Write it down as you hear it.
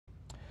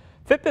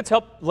Fitbits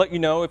help let you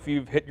know if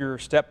you've hit your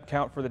step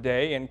count for the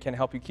day and can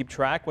help you keep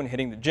track when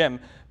hitting the gym.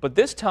 But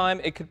this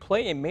time, it could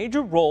play a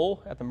major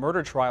role at the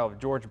murder trial of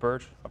George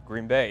Burch of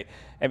Green Bay.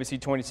 NBC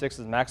 26's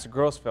Max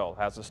Grossfeld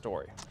has the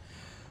story.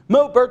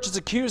 Mo Burch is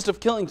accused of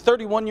killing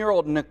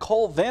 31-year-old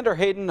Nicole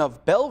Vanderheyden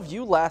of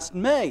Bellevue last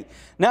May.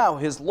 Now,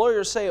 his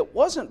lawyers say it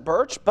wasn't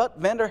Burch,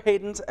 but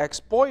Vanderheyden's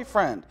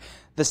ex-boyfriend.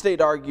 The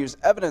state argues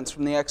evidence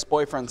from the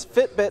ex-boyfriend's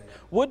Fitbit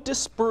would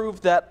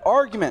disprove that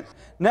argument.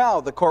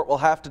 Now, the court will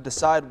have to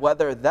decide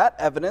whether that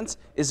evidence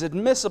is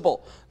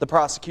admissible. The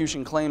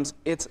prosecution claims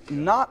it's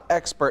not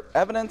expert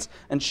evidence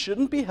and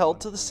shouldn't be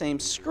held to the same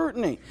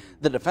scrutiny.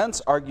 The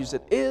defense argues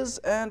it is,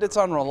 and it's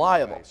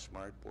unreliable.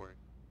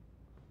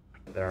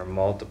 There are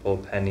multiple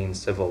pending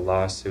civil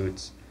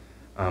lawsuits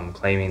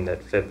claiming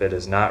that Fitbit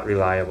is not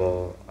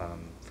reliable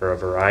for a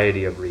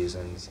variety of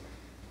reasons.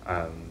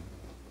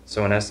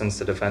 So in essence,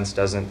 the defense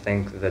doesn't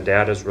think the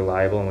data is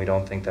reliable, and we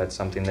don't think that's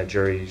something the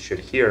jury should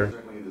hear.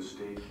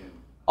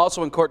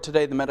 Also in court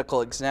today, the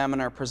medical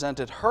examiner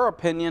presented her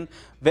opinion.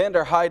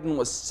 Vanderheyden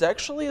was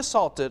sexually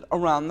assaulted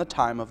around the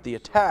time of the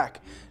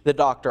attack. The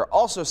doctor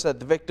also said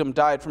the victim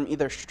died from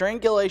either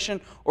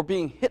strangulation or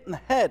being hit in the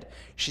head.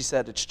 She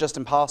said it's just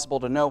impossible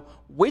to know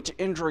which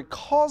injury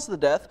caused the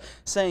death,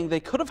 saying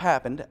they could have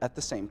happened at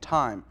the same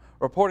time.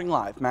 Reporting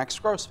live, Max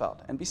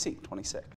Grossfeld, NBC 26.